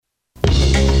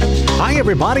Hi,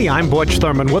 everybody. I'm Butch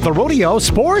Thurman with the Rodeo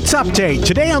Sports Update.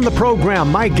 Today on the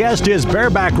program, my guest is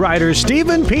bareback rider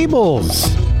Stephen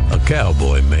Peebles. A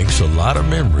cowboy makes a lot of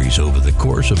memories over the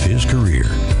course of his career.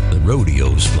 The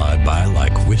rodeos fly by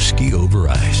like whiskey over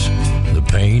ice. The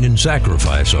pain and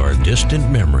sacrifice are a distant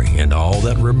memory, and all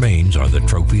that remains are the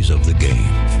trophies of the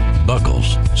game.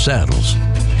 Buckles, saddles,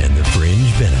 and the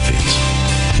fringe benefits.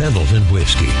 Pendleton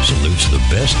Whiskey salutes the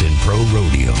best in pro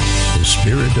rodeo. The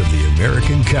spirit of the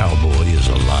American cowboy is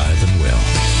alive and well.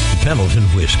 Pendleton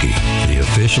Whiskey, the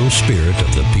official spirit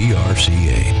of the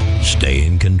PRCA. Stay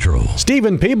in control.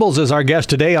 Stephen Peebles is our guest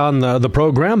today on the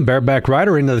program, bareback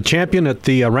rider and the champion at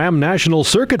the Ram National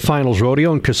Circuit Finals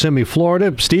Rodeo in Kissimmee,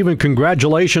 Florida. Stephen,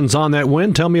 congratulations on that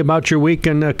win. Tell me about your week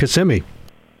in Kissimmee.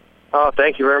 Oh,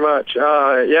 thank you very much.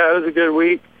 Yeah, it was a good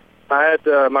week. I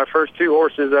had my first two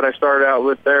horses that I started out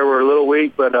with there were a little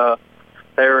weak, but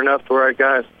they were enough to where I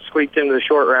kind of squeaked into the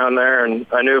short round there, and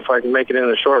I knew if I could make it in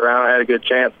the short round, I had a good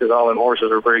chance because all them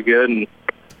horses were pretty good, and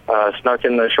snuck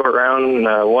in the short round and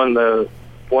won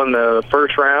the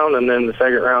first round and then the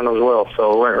second round as well,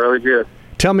 so it went really good.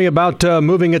 Tell me about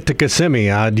moving it to Kissimmee.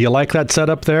 Do you like that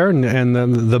setup there and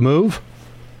the move?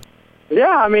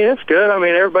 Yeah, I mean, it's good. I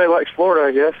mean, everybody likes Florida,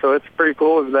 I guess, so it's pretty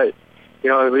cool that, you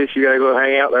know, at least you got to go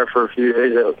hang out there for a few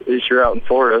days. At least you're out in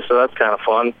Florida, so that's kind of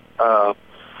fun.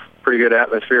 Pretty good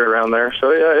atmosphere around there.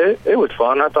 So, yeah, it was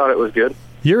fun. I thought it was good.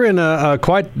 You're in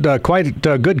quite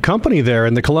good company there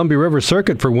in the Columbia River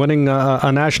Circuit for winning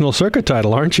a national circuit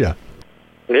title, aren't you?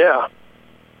 Yeah,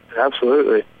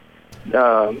 absolutely. We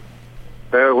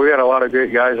got a lot of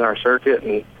great guys in our circuit,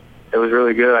 and it was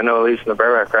really good. I know at least in the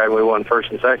bareback ride we won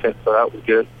first and second, so that was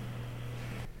good.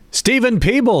 Stephen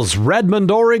Peebles,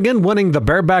 Redmond, Oregon, winning the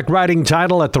bareback riding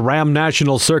title at the Ram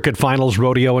National Circuit Finals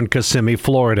Rodeo in Kissimmee,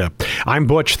 Florida. I'm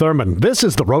Butch Thurman. This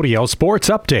is the Rodeo Sports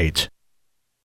Update.